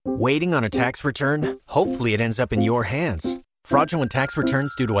Waiting on a tax return? Hopefully it ends up in your hands. Fraudulent tax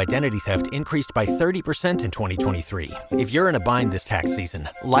returns due to identity theft increased by 30% in 2023. If you're in a bind this tax season,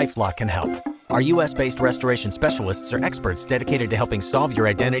 LifeLock can help. Our U.S.-based restoration specialists are experts dedicated to helping solve your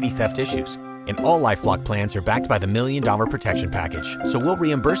identity theft issues. And all LifeLock plans are backed by the $1 Million Protection Package. So we'll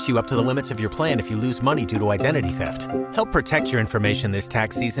reimburse you up to the limits of your plan if you lose money due to identity theft. Help protect your information this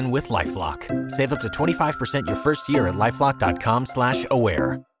tax season with LifeLock. Save up to 25% your first year at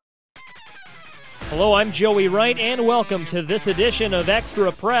LifeLock.com/aware. Hello, I'm Joey Wright, and welcome to this edition of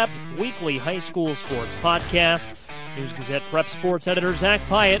Extra Prep's weekly high school sports podcast. News Gazette Prep Sports Editor Zach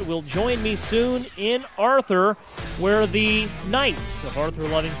Piatt will join me soon in Arthur, where the Knights of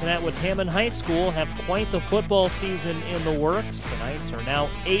Arthur-Lovington-Atwood-Hammond High School have quite the football season in the works. The Knights are now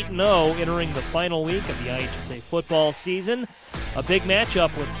 8-0, entering the final week of the IHSA football season. A big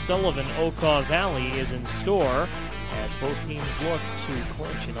matchup with Sullivan-Okaw Valley is in store, as both teams look to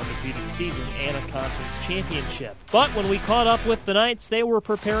clinch an undefeated season and a conference championship. But when we caught up with the Knights, they were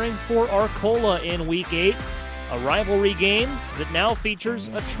preparing for Arcola in Week 8, a rivalry game that now features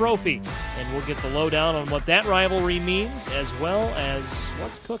a trophy. And we'll get the lowdown on what that rivalry means, as well as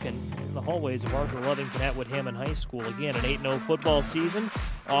what's cooking in the hallways of Arthur-Lovington-Atwood-Hammond High School. Again, an 8-0 football season.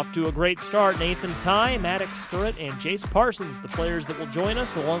 Off to a great start. Nathan Tighe, Maddix, Stirrett, and Jayce Parsons, the players that will join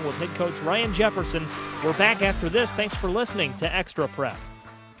us, along with head coach Ryan Jefferson. We're back after this. Thanks for listening to Extra Prep.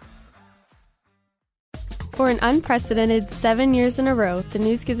 For an unprecedented 7 years in a row, the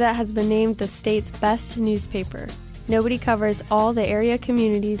News Gazette has been named the state's best newspaper. Nobody covers all the area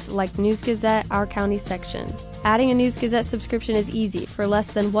communities like News Gazette, our county section. Adding a News Gazette subscription is easy. For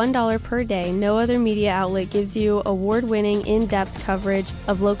less than $1 per day, no other media outlet gives you award-winning, in-depth coverage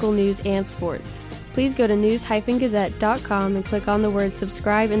of local news and sports. Please go to news-gazette.com and click on the word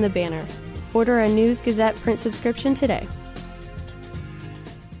subscribe in the banner. Order a News Gazette print subscription today.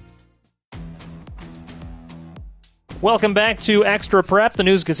 Welcome back to Extra Prep, the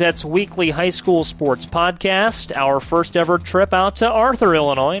News Gazette's weekly high school sports podcast. Our first ever trip out to Arthur,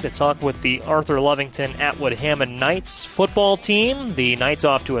 Illinois, to talk with the Arthur-Lovington-Atwood-Hammond Knights football team. The Knights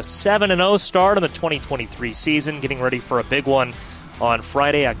off to a 7-0 start in the 2023 season, getting ready for a big one on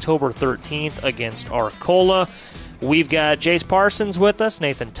Friday, October 13th against Arcola. We've got Jayce Parsons with us,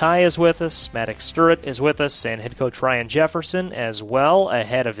 Nathan Tighe is with us, Maddix Stirrett is with us, and head coach Ryan Jefferson as well,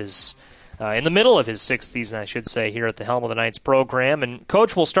 ahead of his in the middle of his sixth season, I should say, here at the helm of the Knights program. And,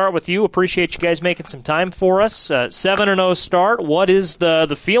 Coach, we'll start with you. Appreciate you guys making some time for us. 7-0 start. What is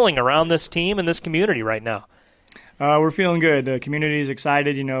the feeling around this team and this community right now? We're feeling good. The community is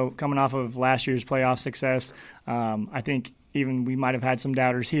excited, coming off of last year's playoff success. I think even we might have had some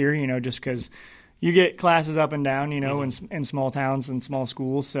doubters here, just because you get classes up and down, in small towns and small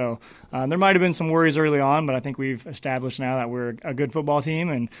schools. So there might have been some worries early on, but I think we've established now that we're a good football team.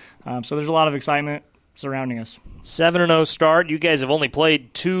 And so there's a lot of excitement surrounding us. 7-0 start. You guys have only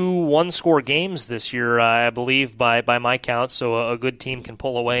played 2 one-score games this year, I believe, by my count, so a good team can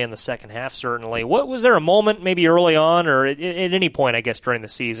pull away in the second half, certainly. Was there a moment maybe early on or at any point, I guess, during the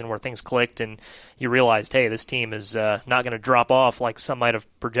season where things clicked and you realized, hey, this team is not going to drop off like some might have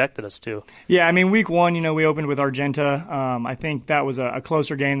projected us to? Yeah, week 1, we opened with Argenta. I think that was a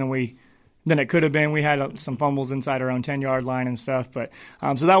closer game than it could have been. We had some fumbles inside our own 10-yard line and stuff, but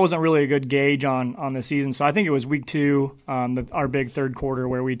so that wasn't really a good gauge on the season. So I think it was week 2, our big third quarter,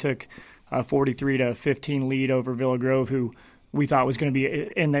 where we took a 43-15 lead over Villa Grove, who we thought was going to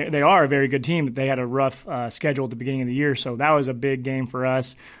be, and they are a very good team, but they had a rough schedule at the beginning of the year, so that was a big game for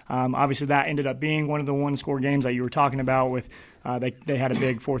us. Obviously, that ended up being one of the one-score games that you were talking about with they had a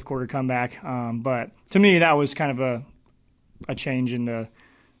big fourth quarter comeback. But to me, that was kind of a change in the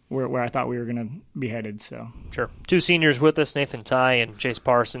where I thought we were going to be headed. So sure. 2 seniors with us, Nathan Tighe and Jayce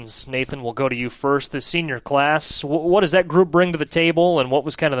Parsons. Nathan, we'll go to you first. The senior class, what does that group bring to the table, and what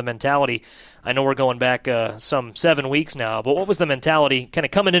was kind of the mentality? I know we're going back some 7 weeks now, but what was the mentality kind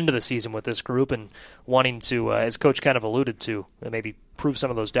of coming into the season with this group and wanting to, as Coach kind of alluded to, maybe prove some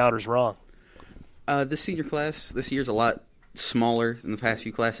of those doubters wrong? The senior class this year is a lot smaller than the past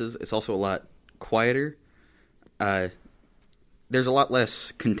few classes. It's also a lot quieter. There's a lot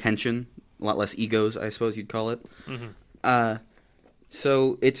less contention, a lot less egos, I suppose you'd call it. Mm-hmm.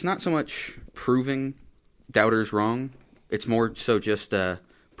 So it's not so much proving doubters wrong. It's more so just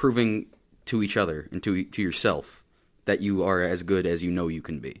proving to each other and to yourself that you are as good as you know you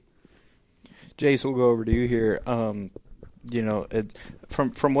can be. Jayce, we'll go over to you here.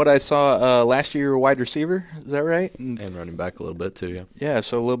 From what I saw last year, you were a wide receiver. Is that right? And running back a little bit too, yeah. Yeah,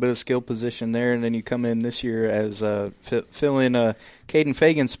 so a little bit of skill position there, and then you come in this year as fill in Caden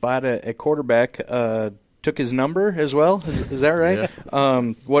Fagan's spot at quarterback. took his number as well. Is that right?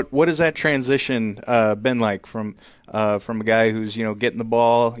 Yeah. What has that transition been like from a guy who's getting the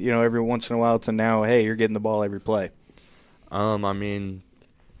ball every once in a while to now, hey, you're getting the ball every play? I mean,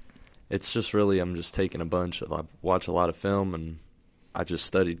 it's just really I'm just taking I've watched a lot of film, and I just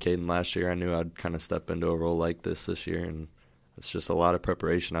studied Caden last year. I knew I'd kind of step into a role like this year, and it's just a lot of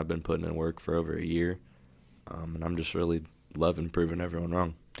preparation. I've been putting in work for over a year, and I'm just really loving proving everyone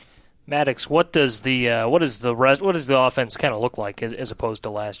wrong. Maddix, what does the offense kind of look like as opposed to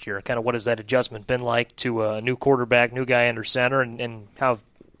last year? Kind of what has that adjustment been like to a new quarterback, new guy under center, and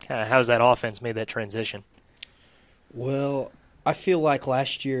how's that offense made that transition? Well, I feel like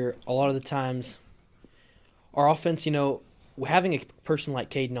last year a lot of the times our offense, having a person like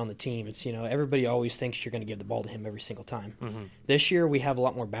Caden on the team, it's everybody always thinks you're going to give the ball to him every single time. Mm-hmm. This year we have a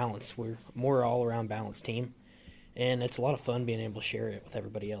lot more balance. We're more all around balanced team, and it's a lot of fun being able to share it with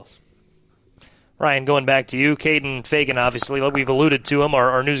everybody else. Ryan, going back to you, Caden Fagan, obviously, we've alluded to him,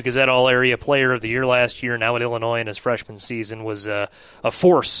 our News-Gazette All-Area Player of the Year last year, now at Illinois in his freshman season, was a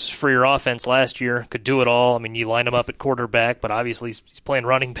force for your offense last year, could do it all. I mean, you line him up at quarterback, but obviously he's playing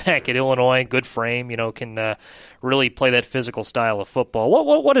running back at Illinois, good frame, can really play that physical style of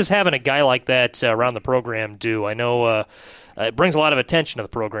football. What does having a guy like that around the program do? I know it brings a lot of attention to the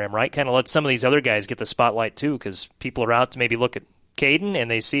program, right? Kind of lets some of these other guys get the spotlight too, because people are out to maybe look at Caden and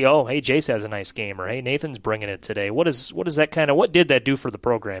they see, oh, hey, Jayce has a nice game, or hey, Nathan's bringing it today. What did that do for the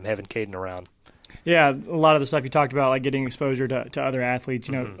program, having Caden around? Yeah, a lot of the stuff you talked about, like getting exposure to other athletes.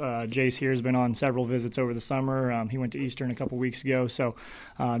 Jayce here has been on several visits over the summer. He went to Eastern a couple weeks ago, so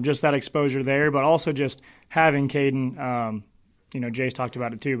just that exposure there. But also just having Caden, Jayce talked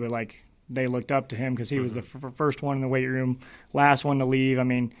about it too, but like they looked up to him because he was the first one in the weight room, last one to leave. I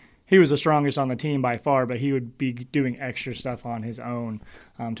mean, he was the strongest on the team by far, but he would be doing extra stuff on his own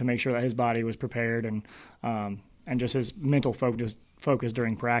to make sure that his body was prepared and just his mental focus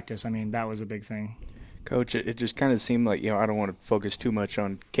during practice. I mean, that was a big thing. Coach, it just kind of seemed like, I don't want to focus too much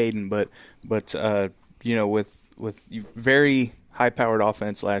on Caden, but with very high-powered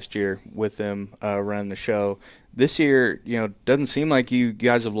offense last year with him running the show, this year, doesn't seem like you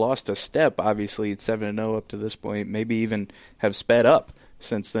guys have lost a step. Obviously, it's 7-0 up to this point, maybe even have sped up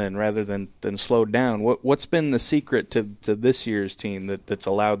since then rather than slowed down. What's been the secret to this year's team that's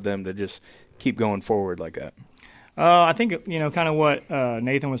allowed them to just keep going forward like that? I think, kind of what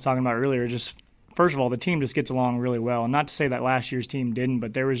Nathan was talking about earlier, just first of all, the team just gets along really well. And not to say that last year's team didn't,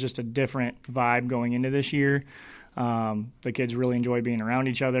 but there was just a different vibe going into this year. The kids really enjoy being around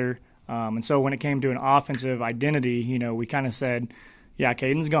each other. And so when it came to an offensive identity, we kind of said, yeah,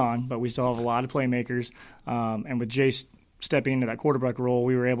 Caden's gone, but we still have a lot of playmakers. And with Jayce stepping into that quarterback role,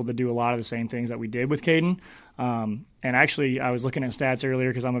 we were able to do a lot of the same things that we did with Caden. And actually, I was looking at stats earlier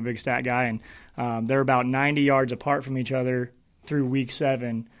because I'm a big stat guy, and they're about 90 yards apart from each other through week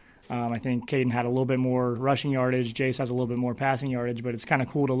 7. I think Caden had a little bit more rushing yardage. Jayce has a little bit more passing yardage, but it's kind of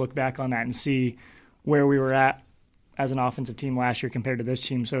cool to look back on that and see where we were at as an offensive team last year compared to this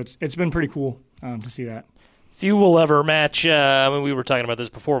team. So it's been pretty cool to see that. Few will ever match. We were talking about this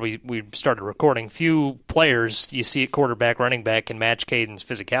before we started recording. Few players you see at quarterback, running back can match Caden's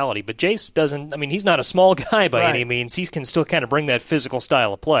physicality, but Jayce doesn't. I mean, he's not a small guy by any means. He can still kind of bring that physical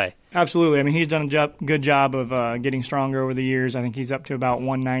style of play. Absolutely. I mean, he's done a good job of getting stronger over the years. I think he's up to about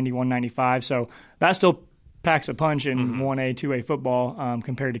 190, 195. So that still packs a punch in 1A, 2A football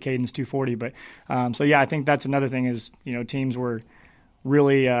compared to Caden's 240. But I think that's another thing is teams were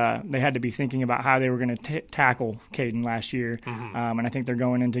really they had to be thinking about how they were going to tackle Caden last year. And I think they're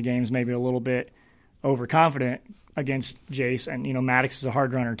going into games maybe a little bit overconfident against Jayce. And, Maddix is a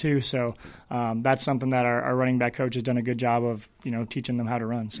hard runner too. So that's something that our running back coach has done a good job of, teaching them how to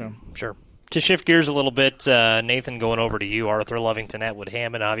run. So sure. To shift gears a little bit, Nathan, going over to you,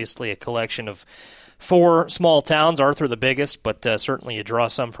 Arthur-Lovington-Atwood-Hammond, obviously a collection of 4 small towns, Arthur the biggest, but certainly you draw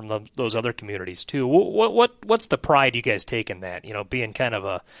some from those other communities too. What's the pride you guys take in that? Being kind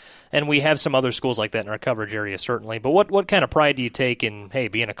of and we have some other schools like that in our coverage area certainly. But what kind of pride do you take in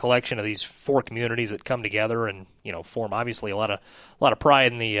being a collection of these 4 communities that come together and form obviously a lot of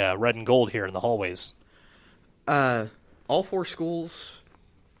pride in the red and gold here in the hallways? All 4 schools.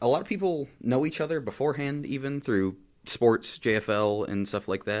 A lot of people know each other beforehand, even through sports, JFL, and stuff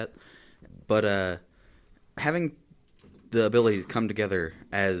like that. But having the ability to come together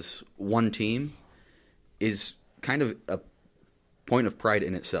as one team is kind of a point of pride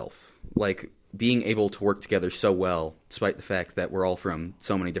in itself. Like, being able to work together so well, despite the fact that we're all from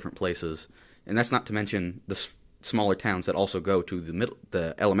so many different places. And that's not to mention the smaller towns that also go to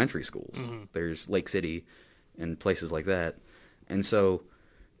the elementary schools. There's Lake City and places like that. And so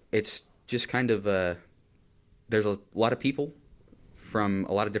it's just kind of there's a lot of people from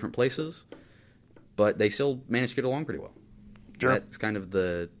a lot of different places, but they still manage to get along pretty well. Sure. That's kind of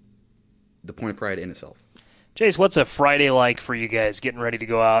the point of pride in itself. Jayce, what's a Friday like for you guys getting ready to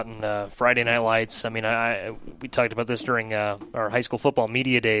go out and Friday night lights? I mean, we talked about this during our high school football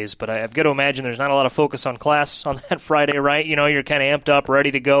media days, but I've got to imagine there's not a lot of focus on class on that Friday, right? You know, you're kind of amped up,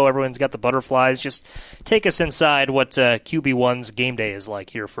 ready to go. Everyone's got the butterflies. Just take us inside what QB1's game day is like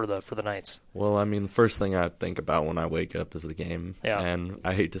here for the Knights. Well, I mean, the first thing I think about when I wake up is the game. Yeah. And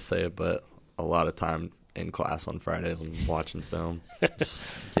I hate to say it, but a lot of time in class on Fridays I'm watching film, just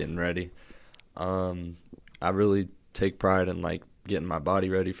getting ready. I really take pride in, like, getting my body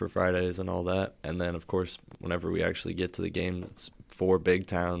ready for Fridays and all that. And then, of course, whenever we actually get to the game, it's 4 big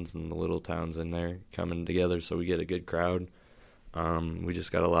towns and the little towns in there coming together, so we get a good crowd. We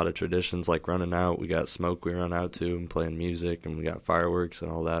just got a lot of traditions, like running out. We got smoke we run out to and playing music, and we got fireworks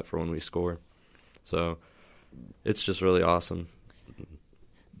and all that for when we score. So it's just really awesome.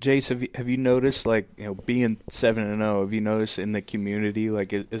 Jayce, have you noticed, like, you know, being 7-0, have you noticed in the community,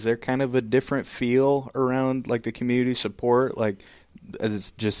 like, is there kind of a different feel around, like, the community support? Like, it's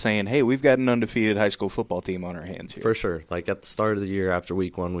just saying, hey, we've got an undefeated high school football team on our hands here. For sure. Like, at the start of the year after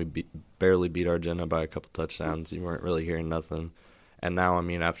week 1, we barely beat Argenta by a couple touchdowns. You weren't really hearing nothing. And now, I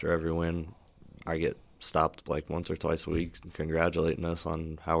mean, after every win, I get stopped, like, once or twice a week congratulating us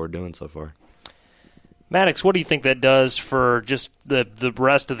on how we're doing so far. Maddix, what do you think that does for just the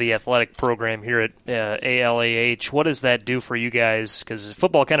rest of the athletic program here at ALAH? What does that do for you guys? Because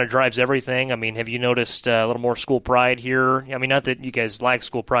football kind of drives everything. I mean, have you noticed a little more school pride here? I mean, not that you guys lack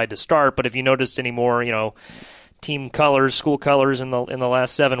school pride to start, but have you noticed any more, you know, team colors, school colors in the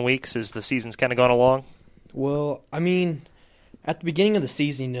last 7 weeks as the season's kind of gone along? Well, I mean, at the beginning of the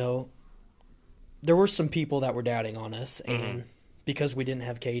season, you know, there were some people that were doubting on us, and because we didn't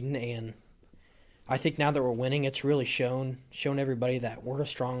have Caden, and I think now that we're winning, it's really shown everybody that we're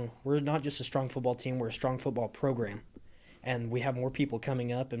not just a strong football team, we're a strong football program. And we have more people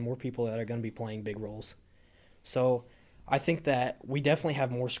coming up and more people that are going to be playing big roles. So I think that we definitely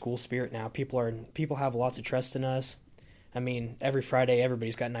have more school spirit now. People have lots of trust in us. I mean, every Friday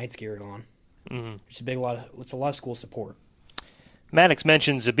everybody's got Knights gear on. It's a lot of school support. Maddix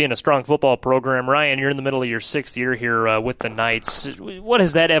mentions it being a strong football program. Ryan, you're in the middle of your 6th year here with the Knights. What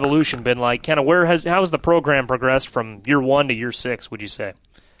has that evolution been like? Kind of how's the program progressed from year 1 to year 6, would you say?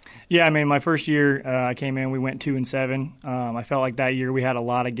 Yeah, I mean, my first year I came in, we went 2-7. I felt like that year we had a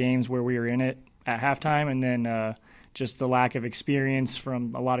lot of games where we were in it at halftime, and then just the lack of experience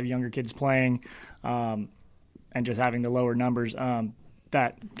from a lot of younger kids playing and just having the lower numbers.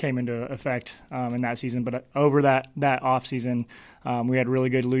 That came into effect in that season. But over that off season, we had really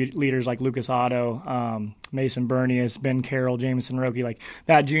good leaders like Lucas Otto, Mason Bernius, Ben Carroll, Jameson Roki. Like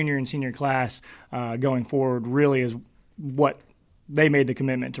that junior and senior class going forward really is what they made the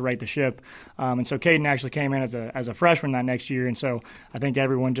commitment to right the ship. And so Caden actually came in as a freshman that next year. And so I think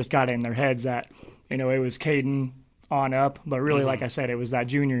everyone just got it in their heads that, you know, it was Caden on up. But really, like I said, it was that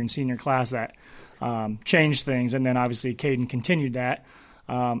junior and senior class that changed things. And then obviously Caden continued that.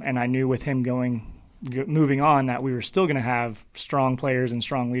 And I knew with him moving on that we were still going to have strong players and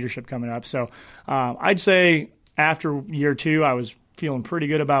strong leadership coming up. So I'd say after year 2, I was feeling pretty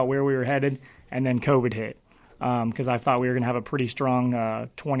good about where we were headed, and then COVID hit because I thought we were going to have a pretty strong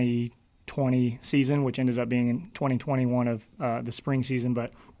 2020 season, which ended up being in 2021 of the spring season.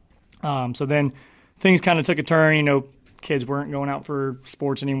 But so then things kind of took a turn, you know. Kids weren't going out for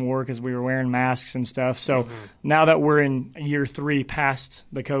sports anymore because we were wearing masks and stuff. So now that we're in year 3 past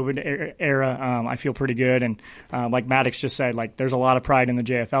the COVID era, I feel pretty good. And like Maddix just said, like there's a lot of pride in the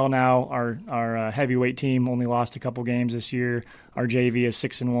JFL now. Our heavyweight team only lost a couple games this year. Our JV is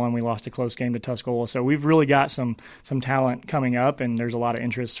 6-1. We lost a close game to Tuscola. So we've really got some talent coming up, and there's a lot of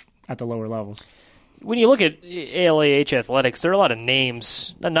interest at the lower levels. When you look at ALAH athletics, there are a lot of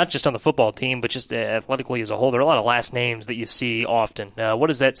names, not just on the football team, but just athletically as a whole. There are a lot of last names that you see often. What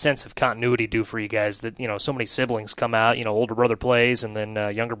does that sense of continuity do for you guys that, you know, so many siblings come out, you know, older brother plays and then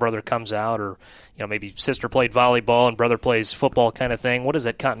younger brother comes out, or, you know, maybe sister played volleyball and brother plays football kind of thing? What does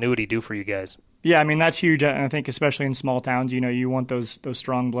that continuity do for you guys? Yeah, I mean, that's huge. And I think especially in small towns, you know, you want those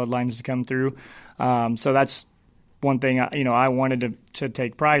strong bloodlines to come through. So that's one thing I wanted to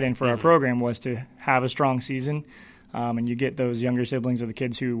take pride in for our program was to have a strong season, and you get those younger siblings of the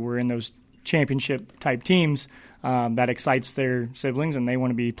kids who were in those championship type teams that excites their siblings, and they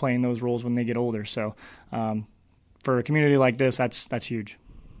want to be playing those roles when they get older. So for a community like this, that's huge.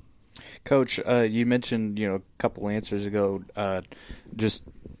 Coach, you mentioned, you know, a couple answers ago, just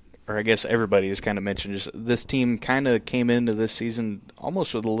or I guess everybody has kind of mentioned, just this team kind of came into this season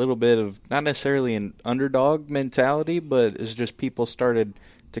almost with a little bit of not necessarily an underdog mentality, but it's just people started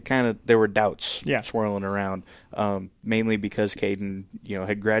to there were doubts swirling around, mainly because Caden,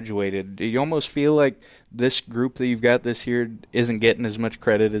 had graduated. Do you almost feel like this group that you've got this year isn't getting as much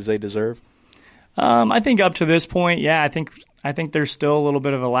credit as they deserve? I think up to this point, I think there's still a little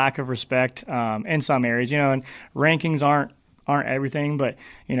bit of a lack of respect in some areas, and rankings aren't everything, but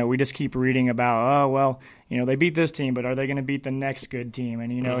we just keep reading about, they beat this team, but are they going to beat the next good team?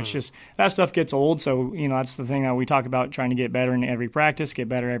 And it's just that stuff gets old. So that's the thing that we talk about, trying to get better in every practice, get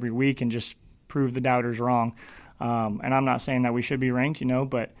better every week, and just prove the doubters wrong. And I'm not saying that we should be ranked,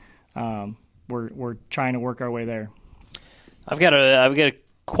 but we're trying to work our way there. I've got a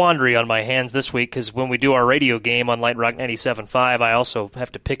quandary on my hands this week, because when we do our radio game on Light Rock 97.5, I also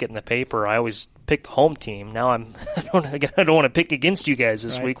have to pick it in the paper. I always pick the home team. Now I don't want to pick against you guys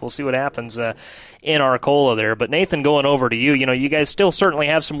this week. We'll see what happens in Arcola there. But Nathan, going over to you, you guys still certainly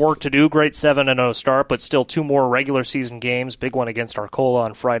have some work to do. Great 7-0 start, but still 2 more regular season games. Big one against Arcola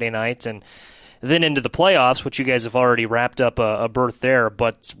on Friday night, and then into the playoffs, which you guys have already wrapped up a berth there.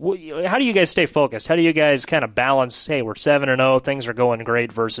 But how do you guys stay focused? How do you guys kind of balance, hey, we're 7-0, things are going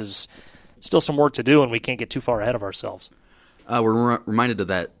great, versus still some work to do and we can't get too far ahead of ourselves? We're reminded of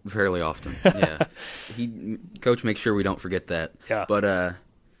that fairly often. Coach makes sure we don't forget that. Yeah. But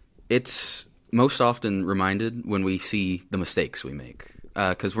it's most often reminded when we see the mistakes we make,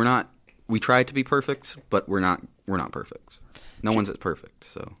 because we try to be perfect, but we're not perfect. No one's perfect.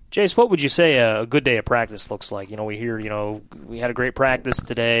 So, Jayce, what would you say a good day of practice looks like? We hear, we had a great practice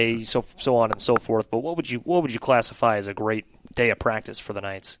today, so on and so forth. But what would you classify as a great day of practice for the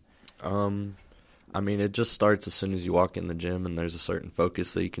Knights? It just starts as soon as you walk in the gym, and there's a certain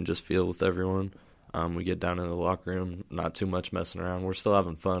focus that you can just feel with everyone. We get down in the locker room, not too much messing around. We're still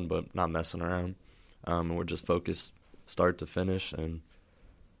having fun, but not messing around. And we're just focused start to finish. And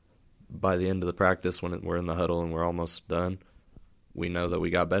by the end of the practice, when we're in the huddle and we're almost done, we know that we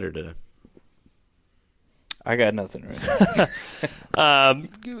got better today. I got nothing right now.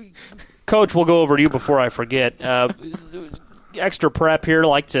 Coach, we'll go over to you before I forget. Extra prep here,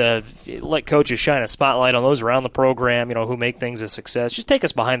 like to let coaches shine a spotlight on those around the program, who make things a success. Just take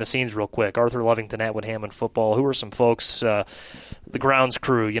us behind the scenes real quick. Arthur-Lovington-Atwood-Hammond football. Who are some folks, the grounds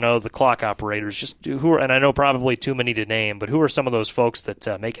crew, the clock operators, just who are, and I know probably too many to name, but who are some of those folks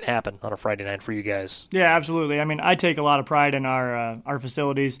that make it happen on a Friday night for you guys? Yeah, absolutely. I take a lot of pride in our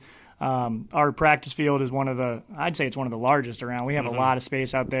facilities. Our practice field is I'd say it's one of the largest around. We have a lot of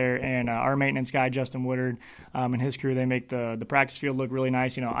space out there, and our maintenance guy, Justin Woodard, and his crew, they make the practice field look really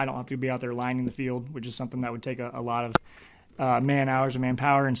nice. I don't have to be out there lining the field, which is something that would take a lot of man hours and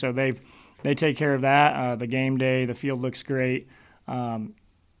manpower, and so they take care of that. The game day, the field looks great, and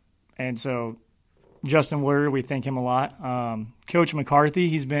so Justin Woodard, we thank him a lot. Coach McCarthy,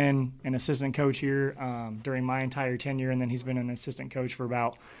 he's been an assistant coach here during my entire tenure, and then he's been an assistant coach for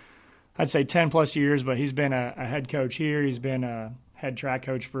about, I'd say 10-plus years, but he's been a head coach here. He's been a head track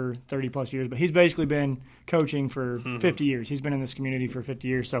coach for 30-plus years, but he's basically been coaching for 50 years. He's been in this community for 50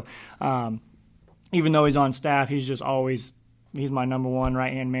 years. So even though he's on staff, he's my number one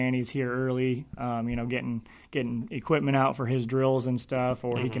right-hand man. He's here early, getting equipment out for his drills and stuff,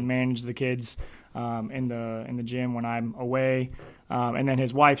 or he can manage the kids in the gym when I'm away. And then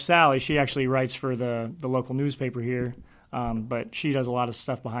his wife, Sally, she actually writes for the local newspaper here. But she does a lot of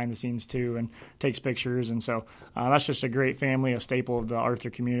stuff behind the scenes too, and takes pictures, and so that's just a great family, a staple of the Arthur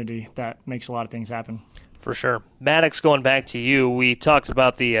community that makes a lot of things happen. For sure. Maddix, going back to you, we talked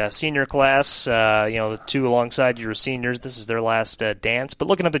about the senior class, the 2 alongside your seniors. This is their last dance, but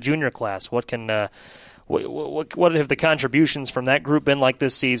looking at the junior class, what have the contributions from that group been like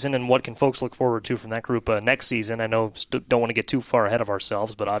this season, and what can folks look forward to from that group next season? I know don't want to get too far ahead of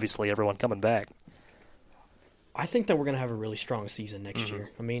ourselves, but obviously everyone coming back. I think that we're going to have a really strong season next year.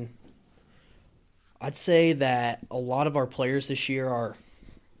 I'd say that a lot of our players this year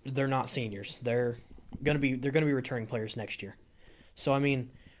they're not seniors. They're going to be returning players next year. So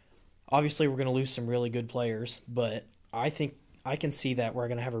obviously we're going to lose some really good players, but I think I can see that we're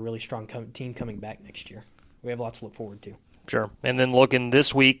going to have a really strong team coming back next year. We have lots to look forward to. Sure. And then looking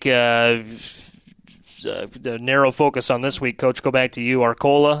this week, the narrow focus on this week, Coach, go back to you.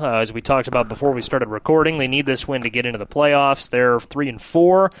 Arcola, as we talked about before we started recording, they need this win to get into the playoffs. They're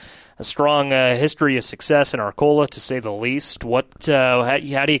 3-4, a strong history of success in Arcola, to say the least. How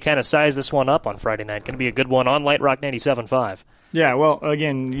do you kind of size this one up on Friday night? Going to be a good one on Light Rock 97.5. Yeah, well,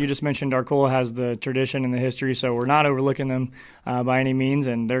 again, you just mentioned Arcola has the tradition and the history, so we're not overlooking them by any means,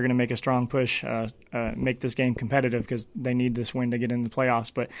 and they're going to make a strong push, make this game competitive because they need this win to get into the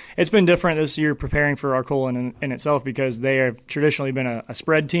playoffs. But it's been different this year preparing for Arcola in itself because they have traditionally been a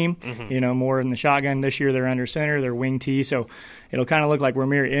spread team, more in the shotgun. This year they're under center, they're wing T, so it'll kind of look like we're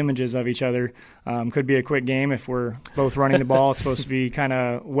mirror images of each other. Could be a quick game if we're both running the ball. It's supposed to be kind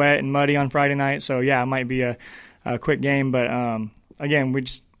of wet and muddy on Friday night, so yeah, it might be a quick game, but again,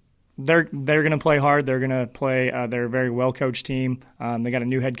 they're going to play hard. They're going to play. They're a very well coached team. They got a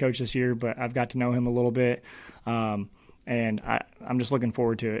new head coach this year, but I've got to know him a little bit, and I'm just looking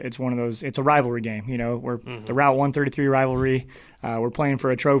forward to it. It's one of those. It's a rivalry game. We're the Route 133 rivalry. We're playing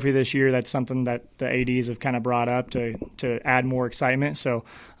for a trophy this year. That's something that the ADs have kind of brought up to add more excitement. So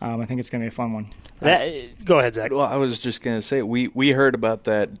I think it's going to be a fun one. Go ahead, Zach. Well, I was just going to say we heard about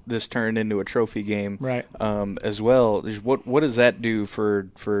that. This turned into a trophy game, right? As well. What does that do for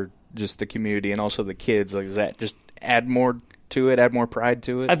just the community and also the kids? Like, does that just add more to it, add more pride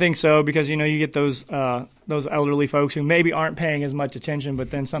to it? I think so because you get those elderly folks who maybe aren't paying as much attention,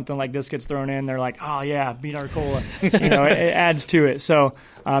 but then something like this gets thrown in, they're like, oh yeah, beat Arcola. It adds to it. So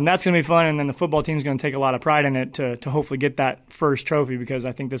that's going to be fun, and then the football team's going to take a lot of pride in it to hopefully get that first trophy because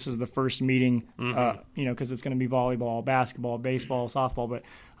I think this is the first meeting, because it's going to be volleyball, basketball, baseball, softball, but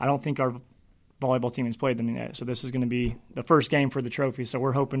I don't think our volleyball team has played them yet. So this is going to be the first game for the trophy. So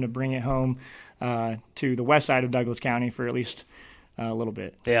we're hoping to bring it home to the west side of Douglas County for at least a little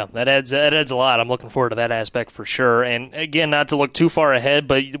bit. Yeah, that adds a lot. I'm looking forward to that aspect for sure. And again, not to look too far ahead,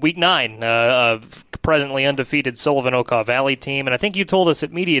 but Week 9, presently undefeated Sullivan-Okaw Valley team, and I think you told us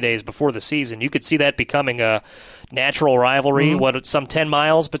at Media Days before the season you could see that becoming a natural rivalry. Some 10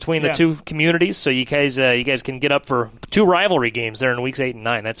 miles between the two communities, so you guys can get up for two rivalry games there in Weeks 8 and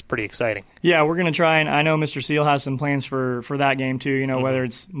 9. That's pretty exciting. Yeah, we're going to try, and I know Mr. Seal has some plans for that game too. Whether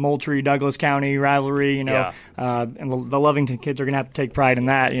it's Moultrie, Douglas County rivalry, and the Lovington kids are going to have to take pride in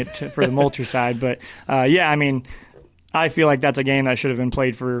that for the Moultrie side. But I feel like that's a game that should have been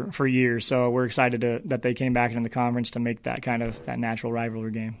played for years. So we're excited that they came back into the conference to make that kind of that natural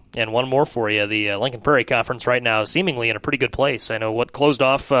rivalry game. And one more for you. The Lincoln Prairie Conference right now is seemingly in a pretty good place. I know what closed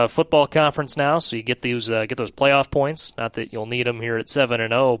off football conference now, so you get those playoff points. Not that you'll need them here at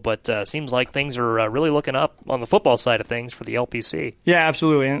 7-0, but seems like things are really looking up on the football side of things for the LPC. Yeah,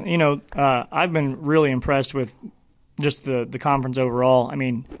 absolutely. And I've been really impressed with just the conference overall.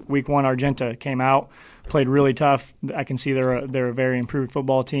 Week 1, Argenta came out, played really tough. I can see they're a very improved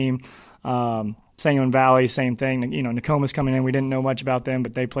football team. Sangamon Valley, same thing. Nokoma's coming in. We didn't know much about them,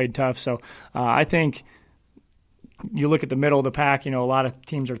 but they played tough. So I think you look at the middle of the pack. A lot of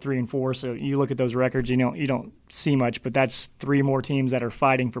teams are 3-4. So you look at those records, you don't see much, but that's 3 more teams that are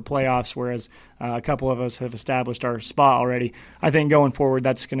fighting for playoffs, whereas a couple of us have established our spot already. I think going forward,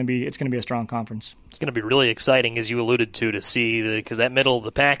 it's going to be a strong conference. It's going to be really exciting, as you alluded to see, because that middle of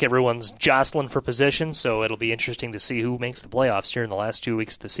the pack, everyone's jostling for position, so it'll be interesting to see who makes the playoffs here in the last 2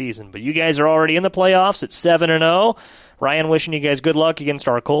 weeks of the season. But you guys are already in the playoffs at 7-0. Ryan, wishing you guys good luck against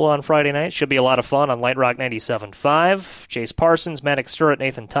Arcola on Friday night. Should be a lot of fun on Light Rock 97.5. Jayce Parsons, Maddix, Stirrett,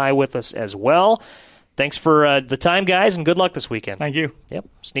 Nathan Tighe with us as well. Thanks for the time, guys, and good luck this weekend. Thank you. Yep.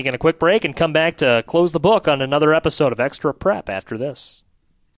 Sneak in a quick break and come back to close the book on another episode of Extra Prep after this.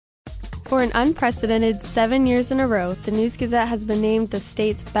 For an unprecedented 7 years in a row, the News-Gazette has been named the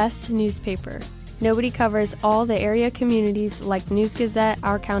state's best newspaper. Nobody covers all the area communities like News-Gazette,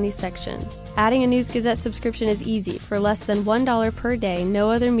 our county section. Adding a News-Gazette subscription is easy. For less than $1 per day,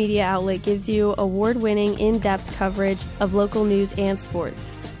 no other media outlet gives you award-winning, in-depth coverage of local news and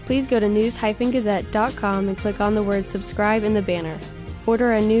sports. Please go to news-gazette.com and click on the word subscribe in the banner.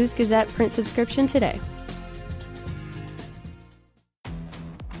 Order a News-Gazette print subscription today.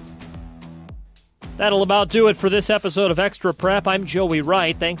 That'll about do it for this episode of Extra Prep. I'm Joey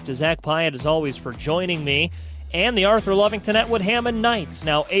Wright. Thanks to Zach Piatt, as always, for joining me. And the Arthur-Lovington-Atwood-Hammond Knights,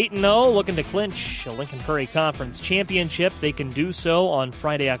 now 8-0, looking to clinch a Lincoln Prairie Conference championship. They can do so on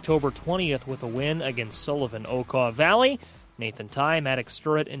Friday, October 20th with a win against Sullivan-Okaw Valley. Nathan Tighe, Maddix,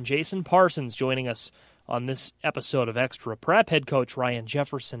 Stirrett, and Jayce Parsons joining us on this episode of Extra Prep. Head coach Ryan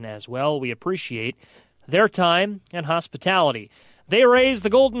Jefferson as well. We appreciate their time and hospitality. They raised the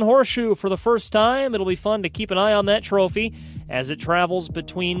Golden Horseshoe for the first time. It'll be fun to keep an eye on that trophy as it travels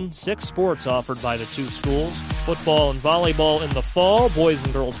between 6 sports offered by the 2 schools. Football and volleyball in the fall, boys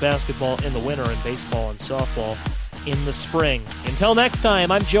and girls basketball in the winter, and baseball and softball in the spring. Until next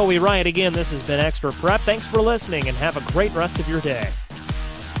time, I'm Joey Wright. Again, this has been Extra Prep. Thanks for listening, and have a great rest of your day.